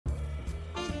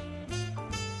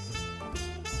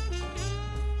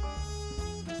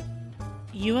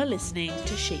You are listening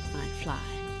to Sheep Might Fly,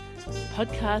 a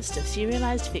podcast of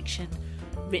serialised fiction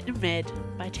written and read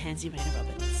by Tansy Rayner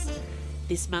Roberts.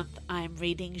 This month I am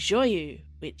reading Joyeux,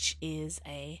 which is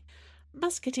a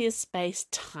Musketeer Space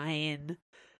tie-in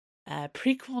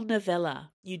prequel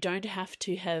novella. You don't have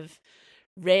to have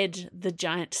read the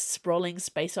giant sprawling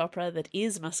space opera that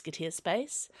is Musketeer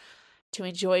Space to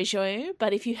enjoy Joyeux,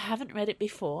 but if you haven't read it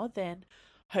before, then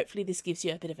hopefully this gives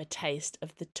you a bit of a taste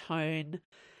of the tone,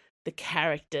 the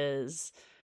characters,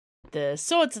 the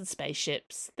swords and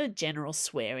spaceships, the general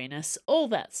sweariness, all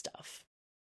that stuff.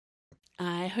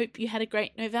 I hope you had a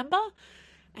great November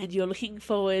and you're looking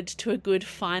forward to a good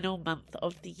final month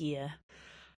of the year.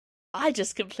 I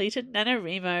just completed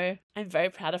NaNoWriMo. I'm very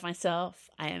proud of myself.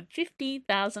 I am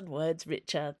 50,000 words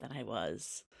richer than I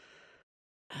was.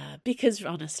 Because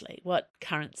honestly, what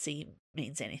currency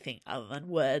means anything other than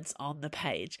words on the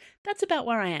page? That's about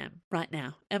where I am right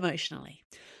now, emotionally.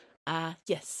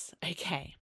 Yes,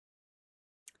 okay.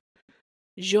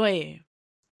 Joyeux,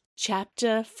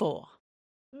 Chapter 4,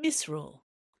 Misrule,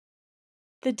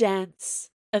 The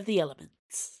Dance of the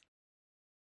Elements.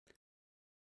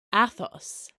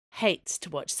 Athos hates to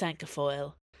watch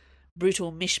Cinquefoil,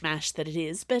 brutal mishmash that it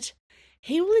is, but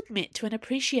he will admit to an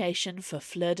appreciation for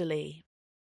fleur-de-lis.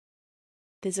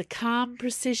 There's a calm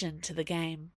precision to the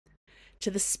game, to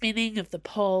the spinning of the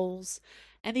poles,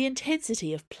 and the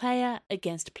intensity of player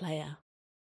against player.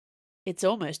 It's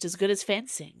almost as good as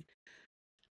fencing,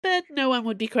 but no one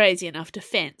would be crazy enough to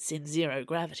fence in zero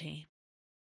gravity.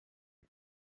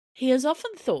 He has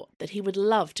often thought that he would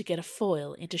love to get a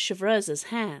foil into Chevreuse's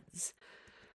hands,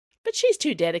 but she's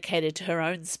too dedicated to her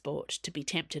own sport to be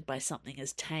tempted by something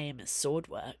as tame as sword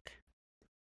work.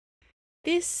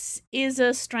 This is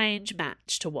a strange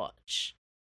match to watch.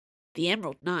 The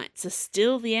Emerald Knights are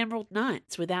still the Emerald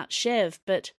Knights without Chev,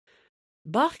 but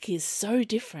Buck is so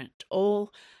different,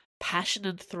 all passion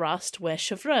and thrust, where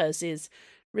Chevreuse is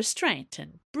restraint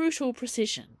and brutal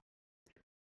precision.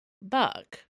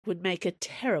 Buck would make a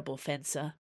terrible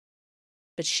fencer,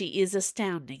 but she is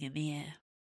astounding in the air.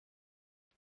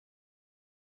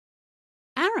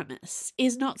 Aramis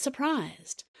is not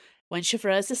surprised when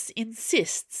Chevreuse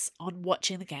insists on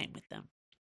watching the game with them.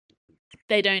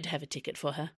 They don't have a ticket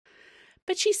for her,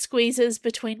 but she squeezes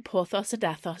between Porthos and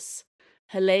Athos,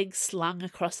 her legs slung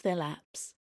across their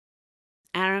laps.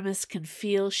 Aramis can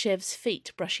feel Chev's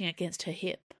feet brushing against her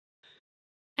hip,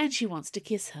 and she wants to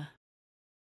kiss her.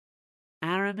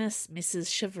 Aramis misses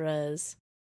Chevreuse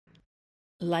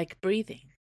like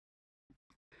breathing.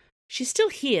 She's still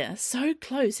here, so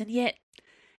close, and yet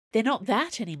they're not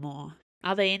that anymore.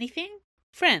 Are they anything?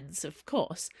 Friends, of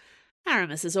course.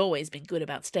 Aramis has always been good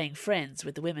about staying friends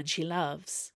with the women she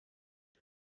loves.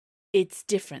 It's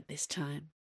different this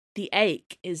time. The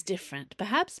ache is different,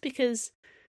 perhaps because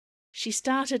she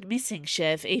started missing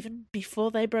Chev even before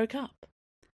they broke up.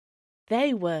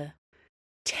 They were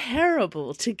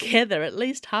terrible together at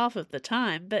least half of the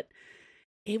time, but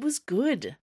it was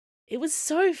good. It was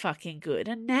so fucking good,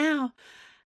 and now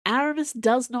Aramis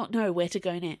does not know where to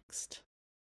go next.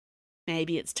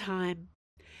 Maybe it's time.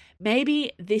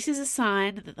 Maybe this is a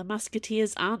sign that the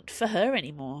Musketeers aren't for her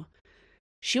anymore.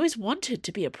 She always wanted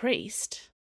to be a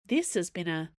priest. This has been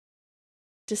a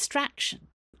distraction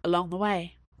along the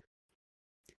way.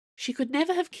 She could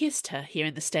never have kissed her here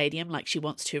in the stadium like she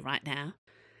wants to right now.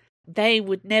 They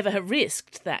would never have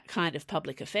risked that kind of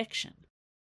public affection.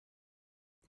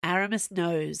 Aramis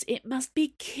knows it must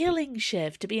be killing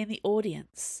Chev to be in the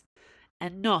audience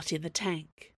and not in the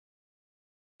tank.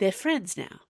 They're friends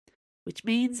now, which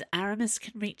means Aramis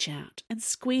can reach out and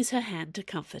squeeze her hand to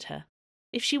comfort her,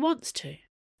 if she wants to.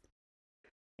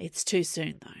 It's too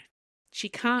soon, though. She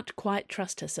can't quite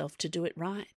trust herself to do it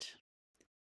right.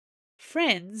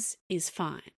 Friends is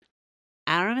fine.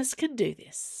 Aramis can do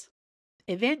this.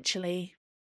 Eventually,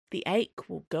 the ache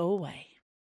will go away.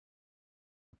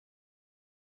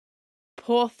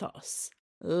 Porthos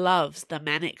loves the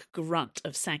manic grunt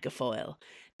of Cinquefoil,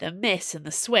 the mess and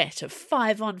the sweat of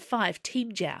 5-on-5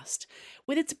 team joust,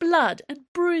 with its blood and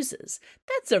bruises.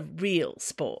 That's a real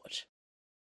sport.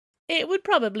 It would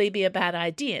probably be a bad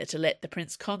idea to let the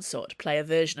Prince Consort play a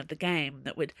version of the game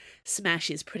that would smash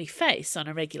his pretty face on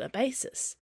a regular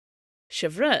basis.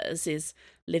 Chevreuse is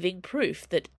living proof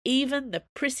that even the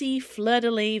prissy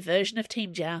fleur-de-lis version of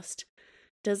team joust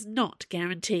does not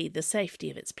guarantee the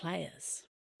safety of its players.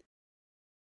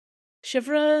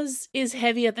 Chevreuse is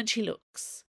heavier than she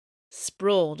looks,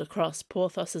 sprawled across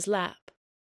Porthos's lap,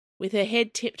 with her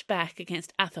head tipped back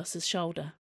against Athos's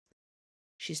shoulder.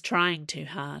 She's trying too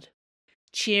hard,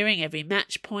 cheering every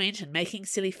match point and making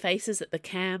silly faces at the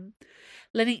cam,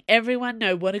 letting everyone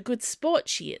know what a good sport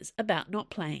she is about not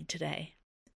playing today.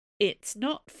 It's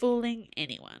not fooling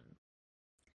anyone.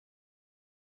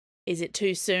 Is it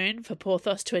too soon for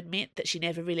Porthos to admit that she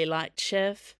never really liked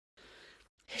Chev?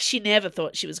 She never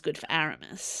thought she was good for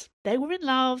Aramis. They were in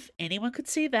love, anyone could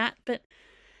see that, but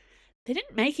they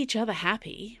didn't make each other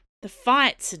happy. The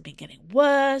fights had been getting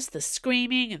worse, the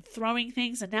screaming and throwing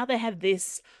things, and now they have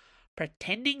this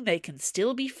pretending they can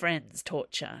still be friends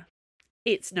torture.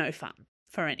 It's no fun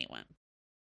for anyone.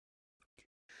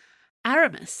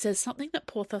 Aramis says something that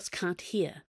Porthos can't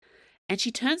hear, and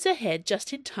she turns her head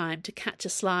just in time to catch a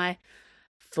sly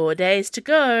 4 days to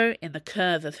go in the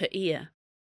curve of her ear.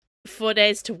 4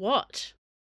 days to what?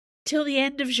 Till the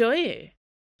end of Joyeux.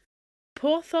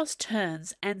 Porthos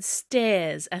turns and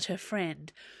stares at her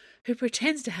friend, who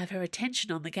pretends to have her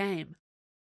attention on the game.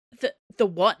 The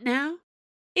what now?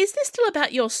 Is this still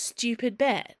about your stupid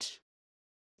bet?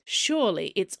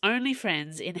 Surely it's only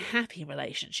friends in happy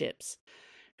relationships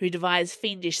who devise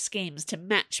fiendish schemes to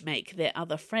match-make their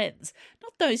other friends,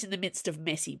 not those in the midst of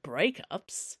messy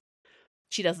breakups.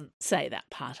 She doesn't say that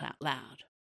part out loud.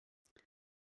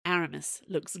 Aramis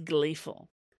looks gleeful.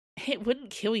 It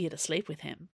wouldn't kill you to sleep with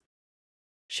him.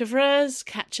 Chevreuse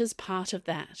catches part of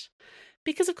that,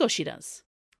 because of course she does.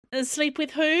 Sleep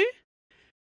with who?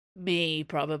 Me,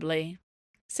 probably,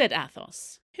 said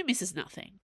Athos, who misses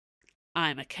nothing.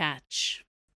 I'm a catch.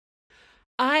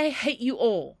 I hate you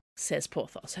all, says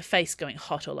Porthos, her face going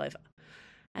hot all over.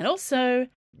 And also,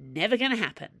 never going to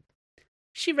happen.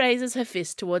 She raises her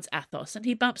fist towards Athos and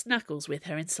he bumps knuckles with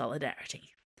her in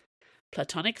solidarity.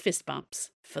 Platonic fist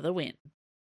bumps for the win.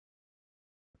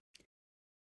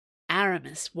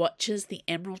 Aramis watches the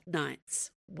Emerald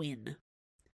Knights win.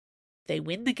 They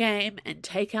win the game and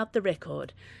take out the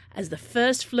record as the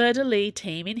first fleur-de-lis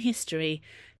team in history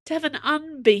to have an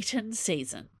unbeaten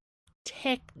season.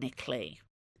 Technically.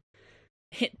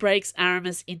 It breaks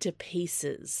Aramis into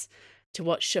pieces to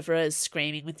watch Chevreuse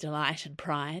screaming with delight and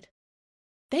pride.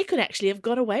 They could actually have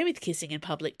got away with kissing in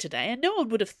public today, and no one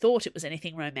would have thought it was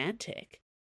anything romantic.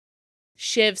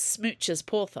 Chev smooches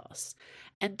Porthos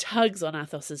and tugs on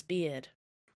Athos's beard.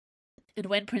 And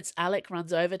when Prince Alec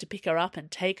runs over to pick her up and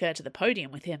take her to the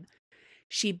podium with him,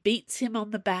 she beats him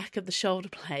on the back of the shoulder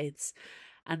blades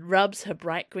and rubs her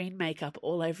bright green makeup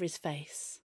all over his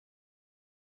face.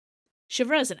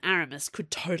 Chevreuse and Aramis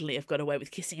could totally have got away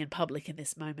with kissing in public in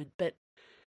this moment, but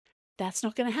that's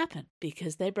not going to happen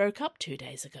because they broke up 2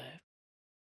 days ago.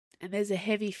 And there's a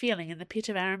heavy feeling in the pit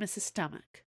of Aramis's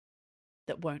stomach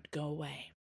that won't go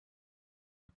away.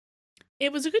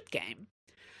 It was a good game,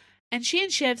 and she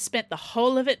and Chev spent the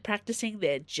whole of it practicing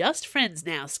their just friends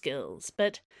now skills,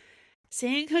 but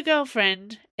seeing her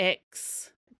girlfriend,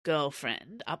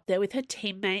 ex-girlfriend, up there with her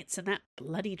teammates and that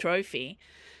bloody trophy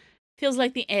feels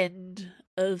like the end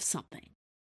of something.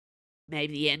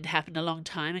 Maybe the end happened a long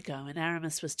time ago and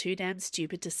Aramis was too damn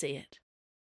stupid to see it.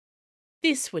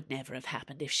 This would never have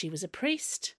happened if she was a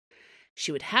priest.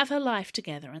 She would have her life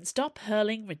together and stop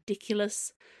hurling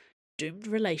ridiculous, doomed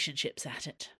relationships at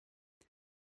it.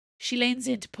 She leans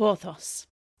into Porthos,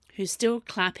 who's still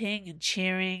clapping and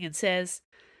cheering, and says,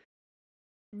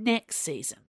 "Next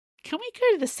season, can we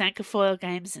go to the Cinquefoil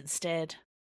games instead?"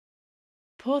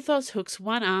 Porthos hooks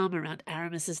one arm around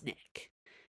Aramis's neck,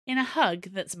 in a hug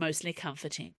that's mostly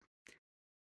comforting.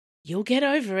 "You'll get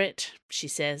over it," she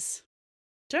says.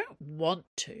 "Don't want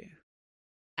to."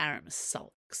 Aramis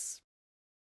sulks.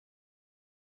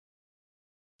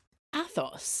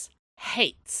 Athos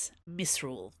hates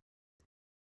misrule.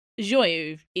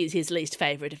 Joyeux is his least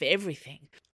favourite of everything.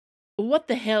 What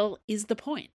the hell is the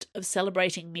point of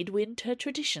celebrating midwinter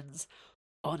traditions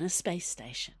on a space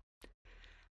station?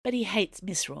 But he hates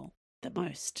misrule the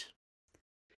most.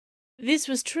 This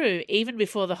was true even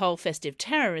before the whole festive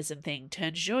terrorism thing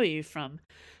turned Joyeux from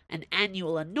an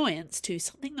annual annoyance to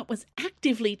something that was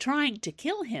actively trying to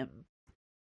kill him.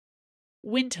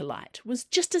 Winterlight was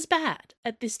just as bad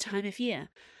at this time of year.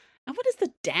 And what does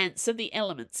the dance of the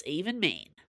elements even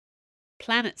mean?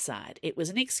 Planetside, it was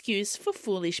an excuse for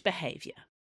foolish behaviour,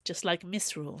 just like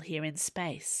misrule here in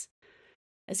space.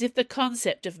 As if the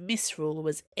concept of misrule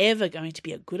was ever going to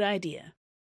be a good idea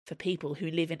for people who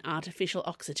live in artificial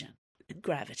oxygen and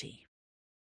gravity.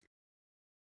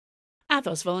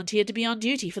 Athos volunteered to be on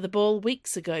duty for the ball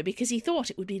weeks ago because he thought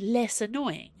it would be less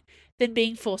annoying than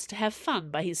being forced to have fun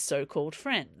by his so-called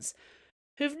friends,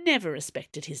 who've never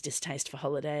respected his distaste for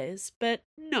holidays. But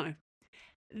no,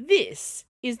 this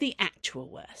is the actual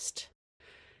worst.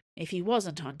 If he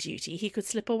wasn't on duty, he could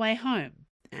slip away home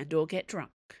and or get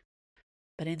drunk.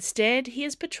 but instead he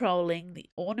is patrolling the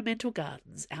ornamental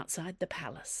gardens outside the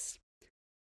palace,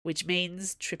 which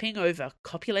means tripping over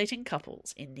copulating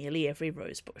couples in nearly every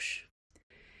rosebush.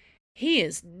 He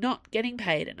is not getting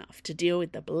paid enough to deal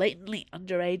with the blatantly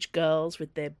underage girls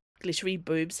with their glittery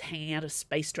boobs hanging out of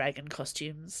space dragon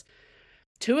costumes.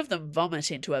 2 of them vomit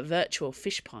into a virtual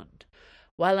fish pond,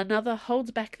 while another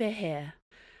holds back their hair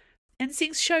and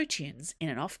sings show tunes in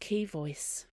an off-key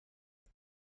voice.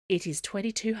 It is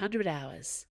 2200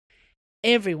 hours.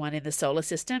 Everyone in the solar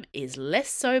system is less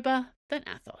sober than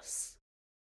Athos.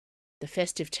 The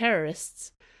festive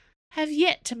terrorists have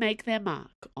yet to make their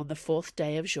mark on the 4th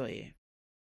day of Joyeux.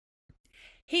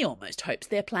 He almost hopes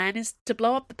their plan is to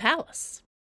blow up the palace.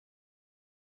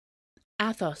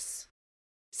 Athos,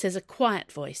 says a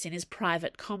quiet voice in his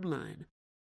private comm line,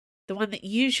 the one that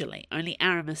usually only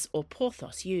Aramis or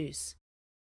Porthos use.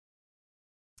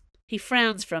 He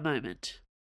frowns for a moment,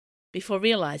 before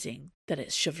realizing that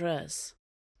it's Chevreuse.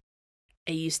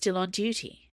 Are you still on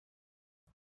duty?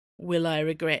 Will I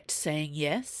regret saying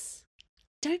yes?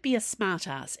 Don't be a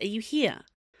smart-ass. Are you here?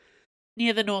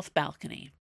 Near the north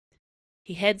balcony.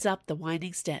 He heads up the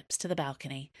winding steps to the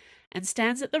balcony and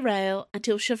stands at the rail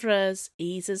until Chevreuse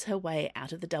eases her way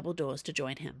out of the double doors to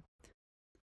join him.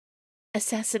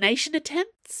 Assassination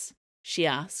attempts? She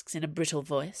asks in a brittle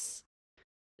voice.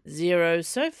 0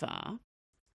 so far.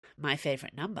 My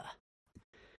favourite number.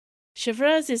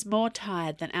 Chevreuse is more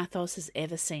tired than Athos has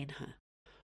ever seen her.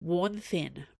 Worn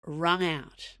thin, wrung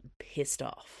out, and pissed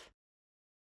off.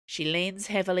 She leans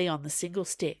heavily on the single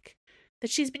stick that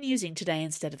she's been using today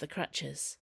instead of the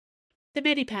crutches. The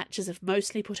medipatches have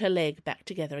mostly put her leg back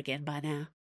together again by now,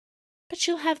 but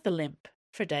she'll have the limp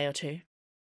for a day or 2.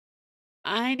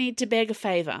 I need to beg a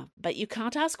favour, but you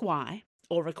can't ask why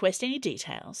or request any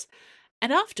details,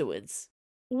 and afterwards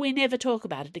we never talk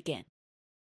about it again.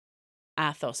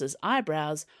 Athos's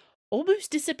eyebrows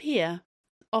almost disappear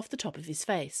off the top of his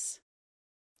face.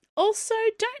 Also,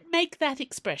 don't make that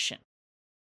expression.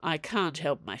 I can't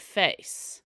help my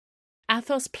face.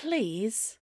 Athos,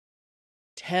 please.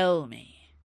 Tell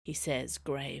me, he says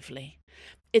gravely.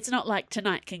 It's not like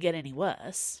tonight can get any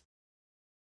worse.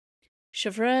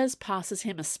 Chevreuse passes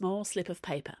him a small slip of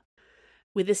paper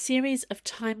with a series of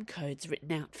time codes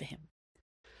written out for him.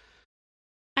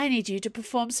 I need you to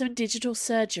perform some digital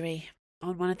surgery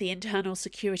on one of the internal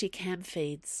security cam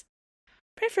feeds,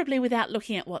 preferably without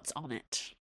looking at what's on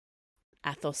it.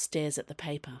 Athos stares at the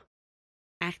paper.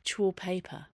 Actual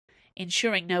paper,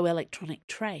 ensuring no electronic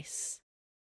trace.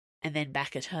 And then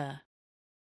back at her.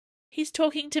 He's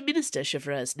talking to Minister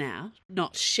Chevreuse now,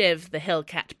 not Chev the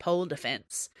Hellcat pole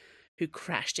defence, who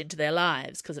crashed into their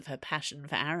lives because of her passion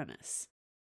for Aramis.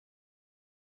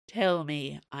 Tell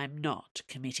me I'm not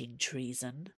committing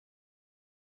treason.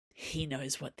 He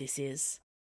knows what this is.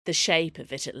 The shape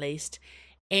of it, at least.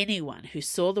 Anyone who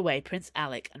saw the way Prince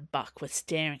Alec and Buck were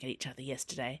staring at each other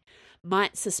yesterday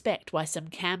might suspect why some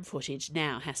cam footage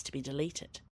now has to be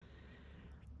deleted.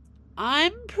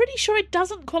 I'm pretty sure it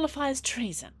doesn't qualify as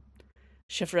treason,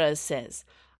 Chevreuse says,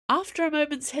 after a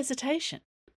moment's hesitation.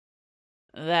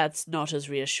 That's not as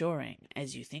reassuring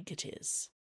as you think it is.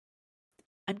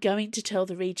 I'm going to tell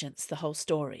the regents the whole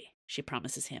story, she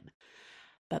promises him.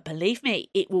 But believe me,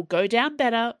 it will go down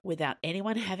better without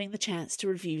anyone having the chance to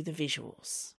review the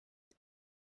visuals.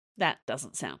 That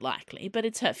doesn't sound likely, but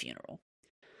it's her funeral.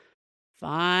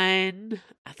 Fine,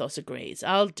 Athos agrees.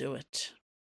 I'll do it.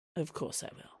 Of course I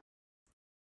will.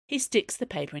 He sticks the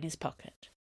paper in his pocket.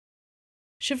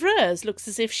 Chevreuse looks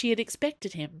as if she had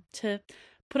expected him to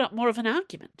put up more of an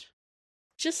argument.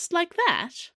 Just like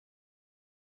that?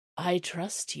 I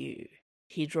trust you,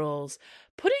 he drawls,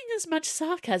 putting as much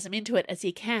sarcasm into it as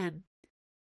he can.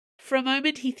 For a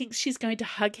moment he thinks she's going to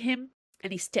hug him,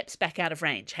 and he steps back out of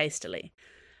range hastily.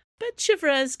 But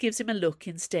Chevreuse gives him a look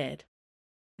instead.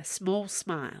 A small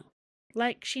smile,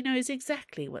 like she knows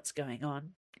exactly what's going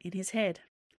on in his head.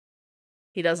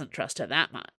 He doesn't trust her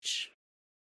that much.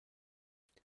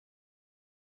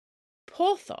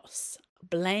 Porthos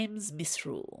blames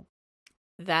misrule.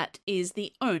 That is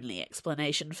the only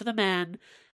explanation for the man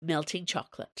melting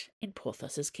chocolate in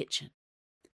Porthos's kitchen.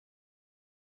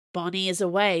 Bonnie is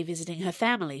away visiting her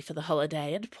family for the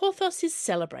holiday, and Porthos is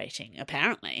celebrating,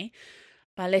 apparently,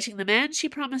 by letting the man she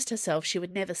promised herself she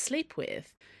would never sleep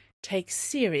with take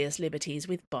serious liberties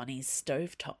with Bonnie's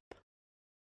stovetop.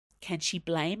 Can she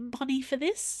blame Bonnie for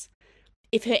this?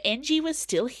 If her Engie was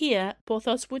still here,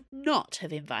 Porthos would not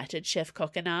have invited Chef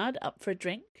Coquenard up for a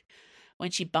drink when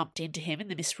she bumped into him in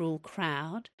the misrule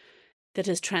crowd that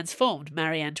has transformed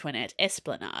Marie-Antoinette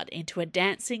Esplanade into a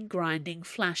dancing, grinding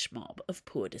flash mob of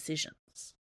poor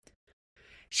decisions.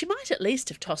 She might at least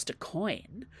have tossed a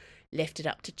coin, left it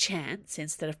up to chance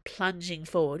instead of plunging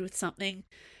forward with something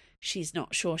she's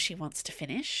not sure she wants to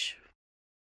finish.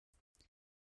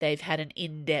 They've had an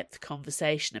in-depth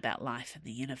conversation about life and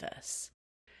the universe.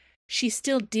 She's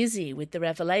still dizzy with the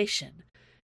revelation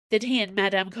that he and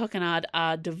Madame Coquenard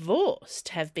are divorced,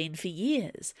 have been for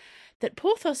years, that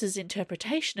Porthos's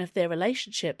interpretation of their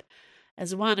relationship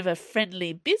as one of a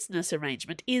friendly business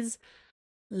arrangement is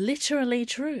literally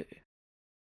true.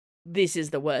 This is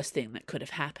the worst thing that could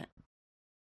have happened,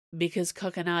 because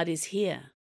Coquenard is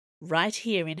here, right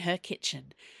here in her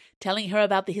kitchen, telling her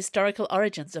about the historical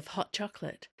origins of hot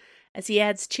chocolate, as he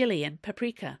adds chili and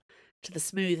paprika to the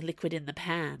smooth liquid in the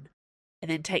pan, and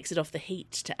then takes it off the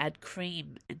heat to add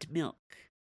cream and milk.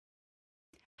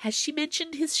 Has she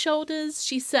mentioned his shoulders?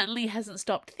 She certainly hasn't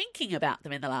stopped thinking about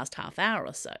them in the last half hour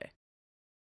or so.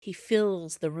 He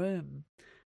fills the room,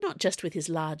 not just with his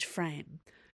large frame,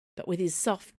 but with his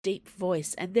soft, deep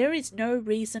voice, and there is no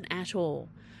reason at all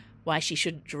why she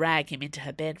shouldn't drag him into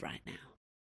her bed right now.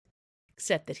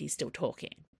 Except that he's still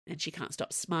talking, and she can't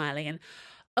stop smiling, and,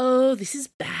 oh, this is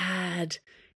bad.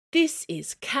 This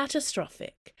is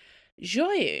catastrophic.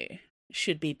 Joyeux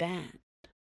should be banned.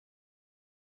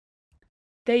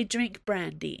 They drink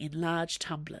brandy in large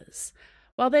tumblers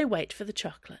while they wait for the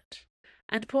chocolate,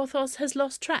 and Porthos has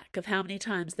lost track of how many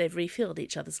times they've refilled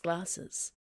each other's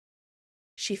glasses.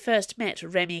 She first met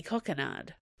Remy Coquenard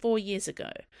 4 years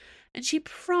ago, and she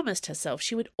promised herself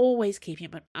she would always keep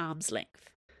him at arm's length.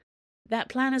 That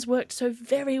plan has worked so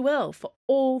very well for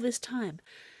all this time,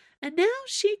 and now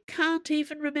she can't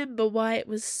even remember why it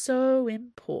was so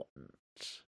important.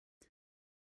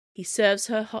 He serves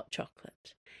her hot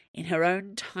chocolate in her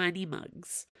own tiny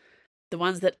mugs, the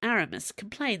ones that Aramis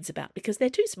complains about because they're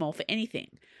too small for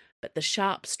anything but the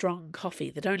sharp, strong coffee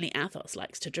that only Athos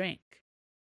likes to drink.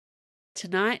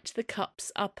 Tonight the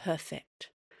cups are perfect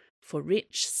for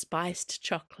rich, spiced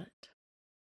chocolate.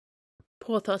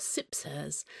 Porthos sips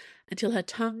hers until her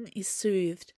tongue is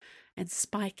soothed and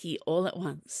spiky all at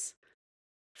once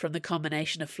from the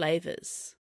combination of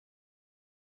flavours.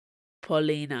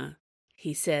 Paulina,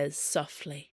 he says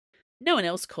softly. No one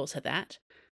else calls her that.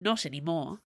 Not any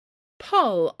more.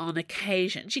 Paul on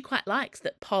occasion. She quite likes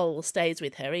that Paul stays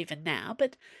with her even now,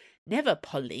 but never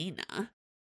Paulina.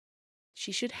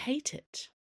 She should hate it.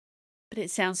 But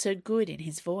it sounds so good in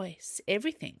his voice.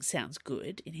 Everything sounds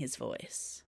good in his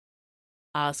voice.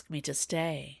 Ask me to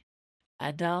stay,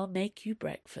 and I'll make you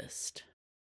breakfast.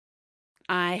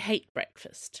 I hate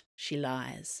breakfast, she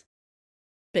lies,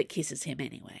 but kisses him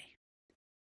anyway.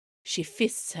 She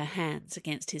fists her hands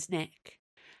against his neck,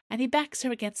 and he backs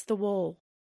her against the wall.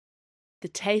 The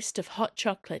taste of hot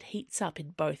chocolate heats up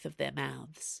in both of their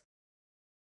mouths.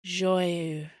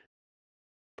 Joyeux,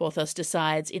 Porthos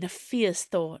decides in a fierce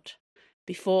thought,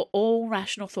 before all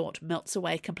rational thought melts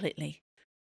away completely.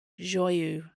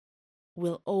 Joyeux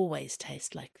will always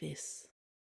taste like this.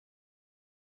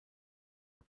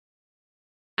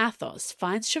 Athos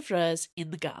finds Chevreuse in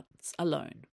the gardens,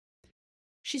 alone.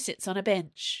 She sits on a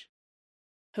bench,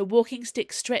 her walking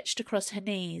stick stretched across her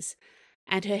knees,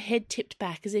 and her head tipped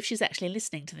back as if she's actually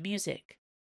listening to the music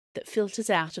that filters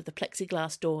out of the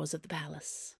plexiglass doors of the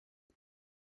palace.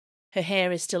 Her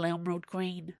hair is still emerald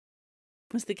green.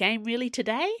 Was the game really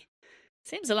today?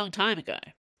 Seems a long time ago.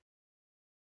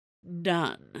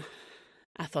 Done,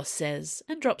 Athos says,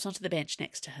 and drops onto the bench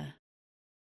next to her.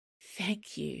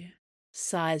 Thank you,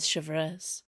 sighs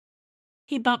Chevreuse.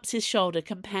 He bumps his shoulder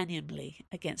companionably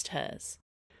against hers.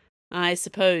 I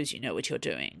suppose you know what you're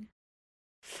doing.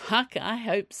 Fuck, I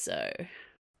hope so.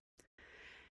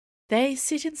 They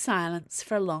sit in silence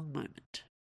for a long moment.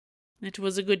 It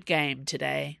was a good game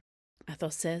today,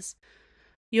 Athos says.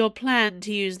 Your plan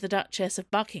to use the Duchess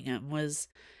of Buckingham was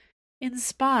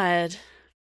inspired.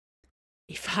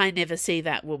 If I never see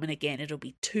that woman again, it'll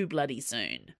be too bloody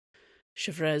soon,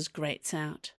 Chevreuse grates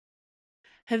out.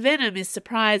 Her venom is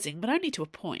surprising, but only to a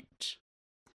point.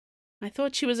 I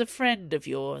thought she was a friend of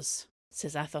yours,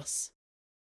 says Athos.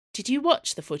 Did you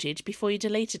watch the footage before you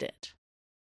deleted it?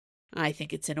 I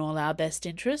think it's in all our best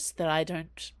interest that I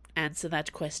don't answer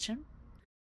that question.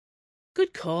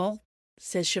 Good call,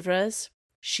 says Chevreuse.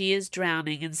 She is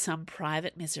drowning in some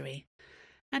private misery,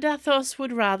 and Athos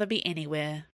would rather be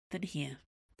anywhere than here.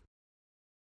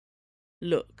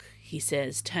 Look, he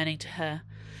says, turning to her,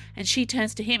 and she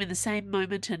turns to him in the same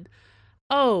moment, and,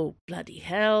 oh, bloody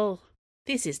hell,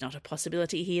 this is not a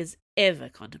possibility he has ever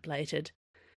contemplated.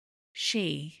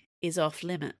 She is off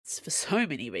limits for so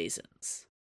many reasons.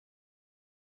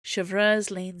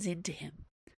 Chevreuse leans into him,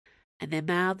 and their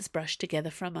mouths brush together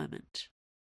for a moment.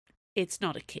 It's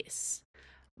not a kiss,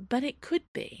 but it could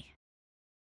be.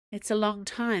 It's a long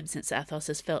time since Athos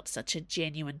has felt such a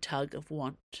genuine tug of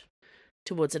want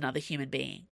towards another human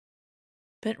being.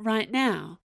 But right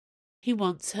now, he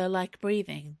wants her like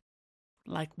breathing,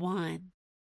 like wine.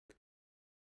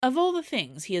 Of all the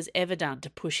things he has ever done to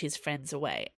push his friends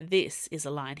away, this is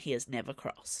a line he has never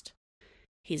crossed.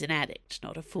 He's an addict,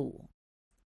 not a fool.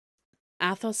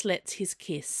 Athos lets his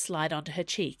kiss slide onto her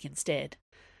cheek instead,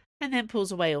 and then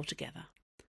pulls away altogether.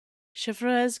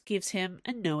 Chevreuse gives him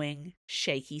a knowing,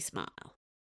 shaky smile.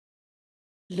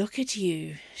 "Look at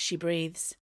you," she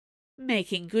breathes,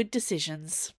 "making good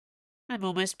decisions. I'm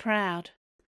almost proud."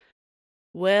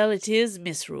 "Well, it is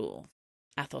misrule,"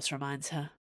 Athos reminds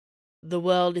her. "The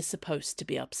world is supposed to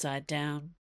be upside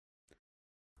down."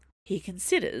 He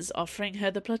considers offering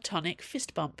her the platonic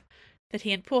fist bump that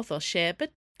he and Porthos share,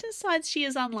 but decides she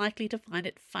is unlikely to find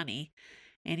it funny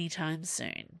any time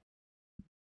soon.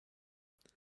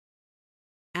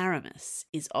 Aramis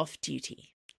is off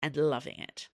duty and loving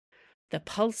it. The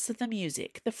pulse of the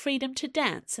music, the freedom to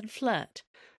dance and flirt,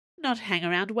 not hang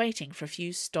around waiting for a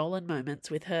few stolen moments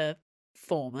with her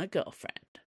former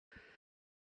girlfriend.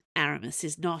 Aramis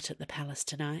is not at the palace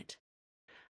tonight.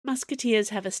 Musketeers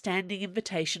have a standing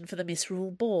invitation for the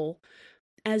Misrule ball,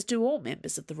 as do all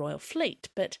members of the royal fleet,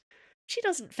 but she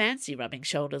doesn't fancy rubbing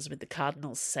shoulders with the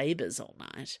cardinal's sabres all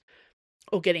night,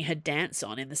 or getting her dance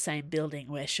on in the same building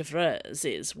where Chevreuse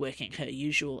is working her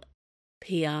usual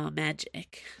PR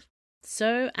magic.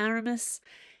 So Aramis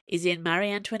is in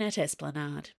Marie Antoinette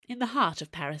Esplanade, in the heart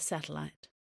of Paris Satellite.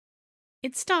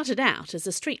 It started out as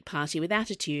a street party with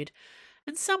attitude,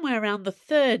 and somewhere around the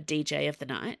third DJ of the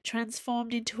night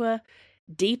transformed into a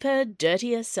deeper,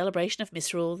 dirtier celebration of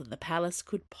misrule than the palace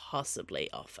could possibly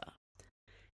offer.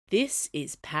 This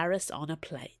is Paris on a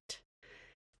plate.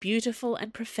 Beautiful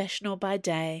and professional by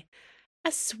day,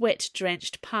 a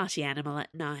sweat-drenched party animal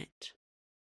at night.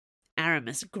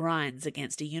 Aramis grinds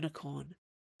against a unicorn,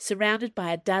 surrounded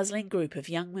by a dazzling group of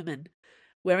young women,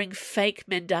 wearing fake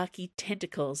Mendaki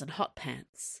tentacles and hot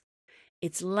pants.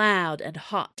 It's loud and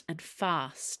hot and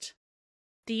fast.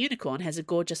 The unicorn has a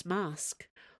gorgeous mask,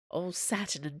 all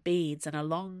satin and beads, and a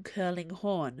long curling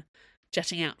horn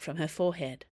jutting out from her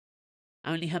forehead.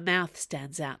 Only her mouth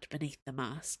stands out beneath the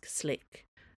mask, slick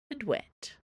and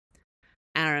wet.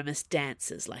 Aramis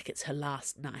dances like it's her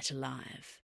last night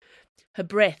alive. Her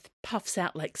breath puffs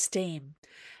out like steam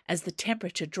as the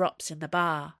temperature drops in the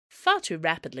bar, far too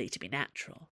rapidly to be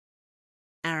natural.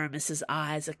 Aramis's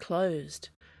eyes are closed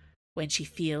when she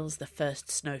feels the first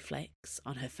snowflakes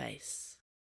on her face.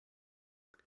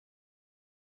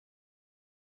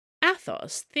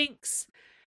 Athos thinks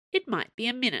it might be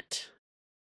a minute,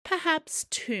 perhaps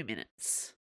 2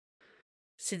 minutes,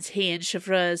 since he and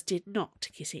Chevreuse did not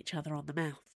kiss each other on the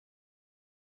mouth.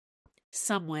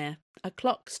 Somewhere a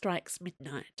clock strikes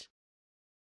midnight.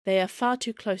 They are far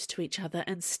too close to each other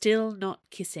and still not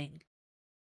kissing.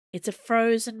 It's a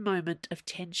frozen moment of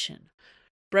tension,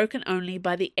 broken only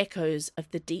by the echoes of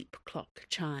the deep clock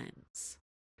chimes.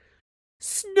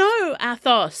 "Snow,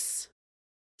 Athos!"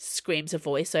 screams a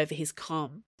voice over his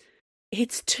comm.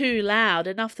 It's too loud,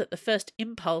 enough that the first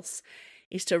impulse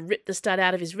is to rip the stud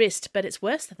out of his wrist, but it's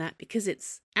worse than that because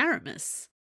it's Aramis.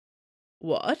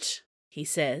 "What?" he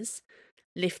says,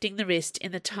 lifting the wrist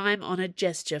in the time-honoured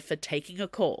gesture for taking a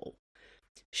call.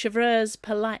 Chevreuse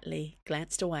politely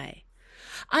glanced away.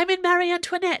 "I'm in Marie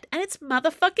Antoinette, and it's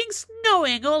motherfucking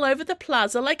snowing all over the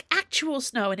plaza, like actual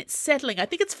snow, and it's settling. I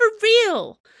think it's for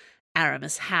real."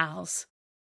 Aramis howls.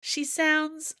 She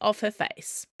sounds off her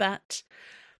face, but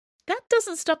that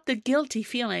doesn't stop the guilty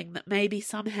feeling that maybe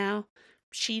somehow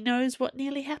she knows what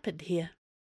nearly happened here.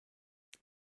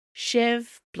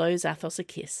 Chev blows Athos a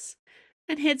kiss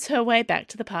and heads her way back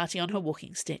to the party on her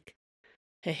walking stick,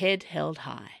 her head held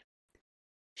high.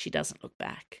 She doesn't look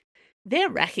back. They're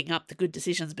racking up the good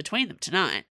decisions between them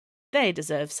tonight. They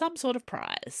deserve some sort of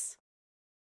prize.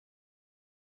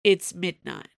 "It's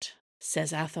midnight,"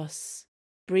 says Athos,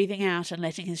 breathing out and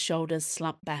letting his shoulders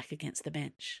slump back against the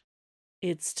bench.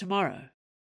 "It's tomorrow."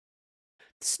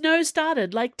 "The snow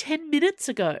started like 10 minutes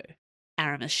ago,"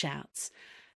 Aramis shouts,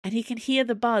 and he can hear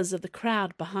the buzz of the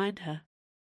crowd behind her.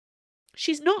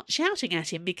 She's not shouting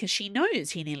at him because she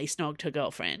knows he nearly snogged her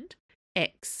girlfriend,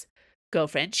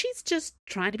 ex-girlfriend. She's just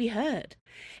trying to be heard.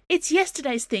 "It's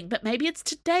yesterday's thing, but maybe it's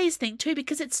today's thing too,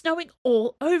 because it's snowing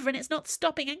all over and it's not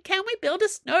stopping, and can we build a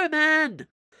snowman?"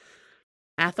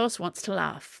 Athos wants to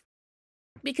laugh,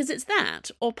 because it's that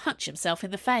or punch himself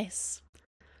in the face.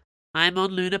 "I'm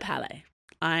on Luna Palais.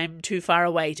 I'm too far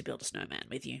away to build a snowman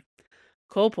with you.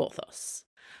 Call Porthos."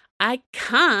 "I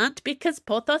can't because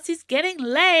Porthos is getting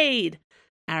laid,"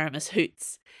 Aramis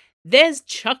hoots, There's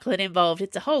chocolate involved.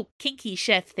 It's a whole kinky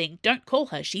chef thing. Don't call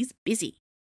her. She's busy.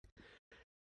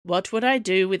 What would I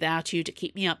do without you to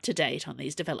keep me up to date on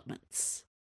these developments?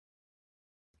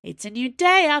 It's a new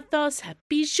day, Athos.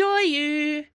 Happy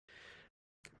Joyeux.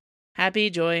 Happy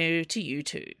Joyeux to you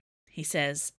too, he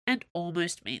says, and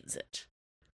almost means it.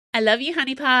 I love you,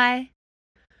 honey pie.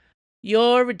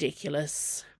 You're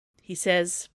ridiculous, he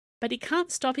says, but he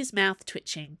can't stop his mouth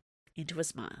twitching into a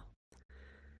smile.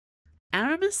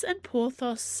 Aramis and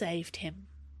Porthos saved him.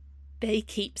 They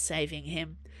keep saving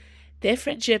him. Their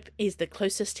friendship is the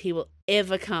closest he will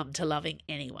ever come to loving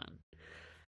anyone.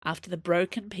 After the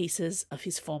broken pieces of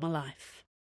his former life,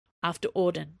 after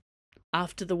Auden,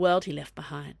 after the world he left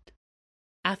behind,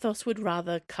 Athos would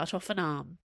rather cut off an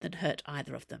arm than hurt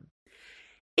either of them.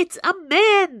 It's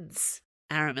amends!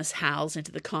 Aramis howls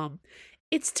into the comm.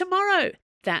 It's tomorrow.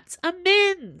 That's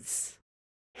amends.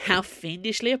 How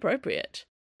fiendishly appropriate.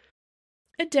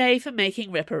 A day for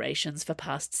making reparations for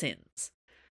past sins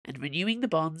and renewing the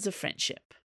bonds of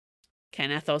friendship.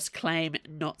 Can Athos claim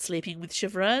not sleeping with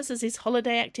Chevreuse as his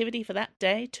holiday activity for that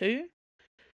day too?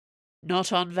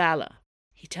 Not on Valor,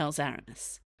 he tells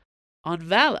Aramis. On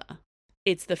Valor,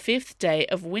 it's the 5th day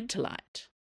of Winterlight.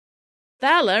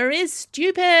 Valor is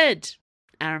stupid,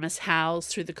 Aramis howls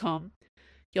through the comm.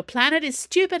 Your planet is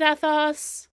stupid,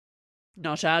 Athos.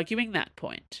 Not arguing that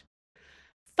point.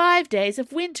 5 days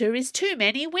of winter is too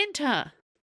many winter.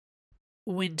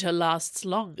 Winter lasts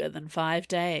longer than 5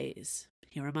 days,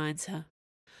 he reminds her.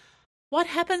 What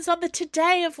happens on the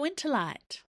today of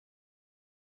Winterlight?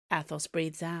 Athos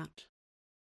breathes out.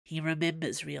 He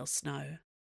remembers real snow.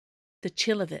 The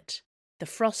chill of it, the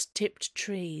frost-tipped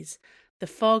trees, the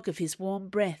fog of his warm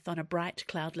breath on a bright,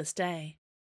 cloudless day.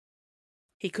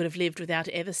 He could have lived without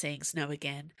ever seeing snow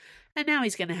again, and now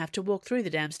he's going to have to walk through the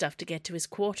damn stuff to get to his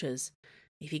quarters,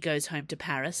 if he goes home to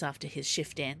Paris after his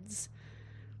shift ends.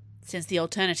 Since the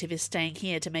alternative is staying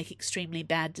here to make extremely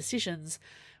bad decisions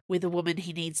with a woman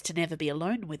he needs to never be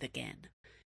alone with again,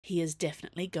 he is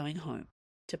definitely going home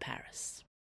to Paris.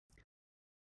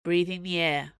 Breathing the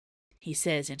air, he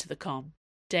says into the comm.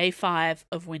 Day 5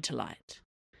 of Winterlight.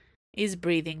 Is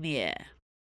breathing the air.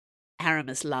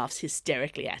 Aramis laughs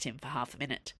hysterically at him for half a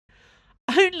minute.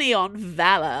 Only on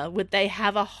Valor would they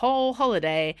have a whole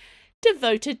holiday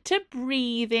devoted to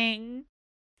breathing.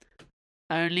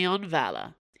 Only on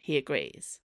Valor, he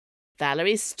agrees. Valor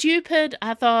is stupid,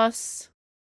 Athos.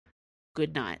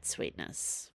 Good night,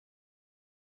 sweetness.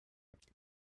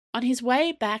 On his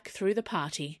way back through the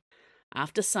party,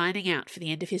 after signing out for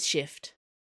the end of his shift,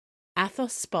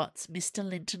 Athos spots Mr.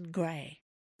 Linton Gray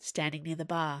standing near the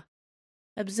bar,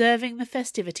 observing the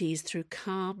festivities through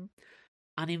calm,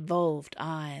 uninvolved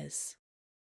eyes.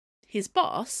 His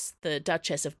boss, the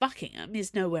Duchess of Buckingham,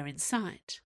 is nowhere in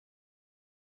sight.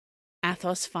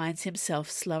 Athos finds himself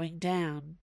slowing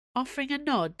down, offering a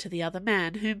nod to the other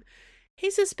man, whom he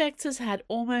suspects has had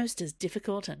almost as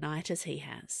difficult a night as he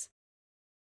has.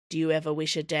 Do you ever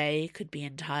wish a day could be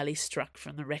entirely struck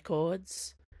from the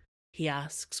records? He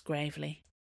asks gravely.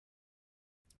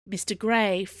 Mr.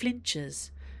 Gray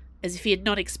flinches, as if he had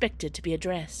not expected to be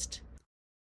addressed,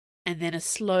 and then a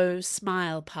slow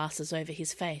smile passes over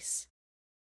his face,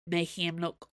 making him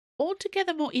look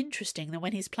altogether more interesting than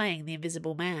when he's playing the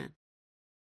Invisible Man.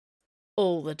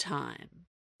 All the time,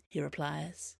 he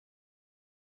replies.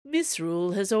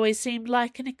 Misrule has always seemed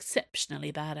like an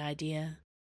exceptionally bad idea,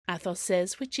 Athos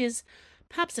says, which is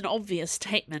perhaps an obvious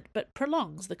statement, but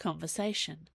prolongs the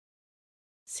conversation.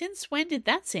 Since when did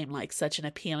that seem like such an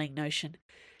appealing notion?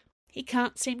 He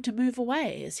can't seem to move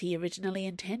away as he originally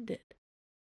intended.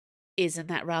 Isn't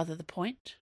that rather the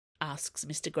point? Asks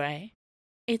Mr. Gray.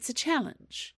 It's a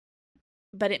challenge,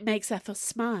 but it makes Athos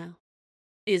smile.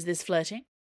 Is this flirting?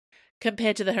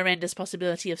 Compared to the horrendous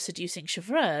possibility of seducing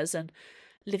Chevreuse and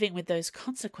living with those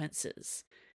consequences,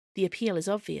 the appeal is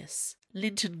obvious.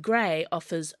 Linton Gray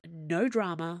offers no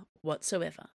drama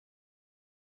whatsoever.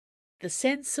 The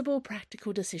sensible,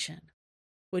 practical decision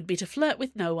would be to flirt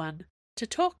with no one, to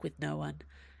talk with no one,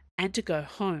 and to go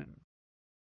home.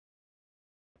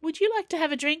 Would you like to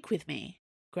have a drink with me?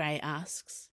 Gray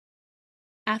asks.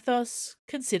 Athos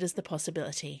considers the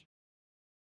possibility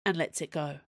and lets it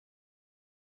go.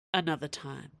 Another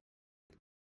time.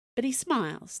 But he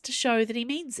smiles to show that he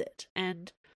means it,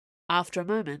 and, after a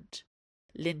moment,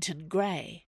 Linton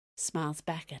Gray smiles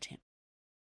back at him.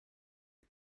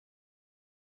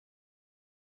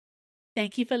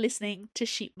 Thank you for listening to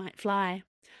Sheep Might Fly.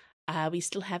 We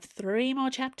still have 3 more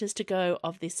chapters to go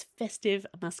of this festive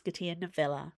musketeer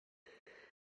novella.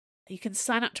 You can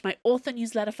sign up to my author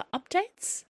newsletter for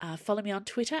updates. Follow me on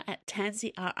Twitter at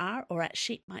TansyRR or at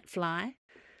Sheep Might Fly.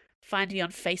 Find me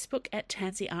on Facebook at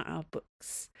Tansy RR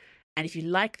Books. And if you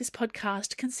like this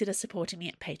podcast, consider supporting me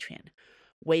at Patreon,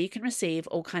 where you can receive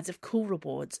all kinds of cool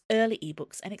rewards, early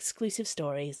ebooks, and exclusive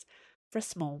stories for a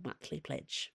small monthly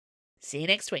pledge. See you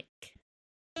next week.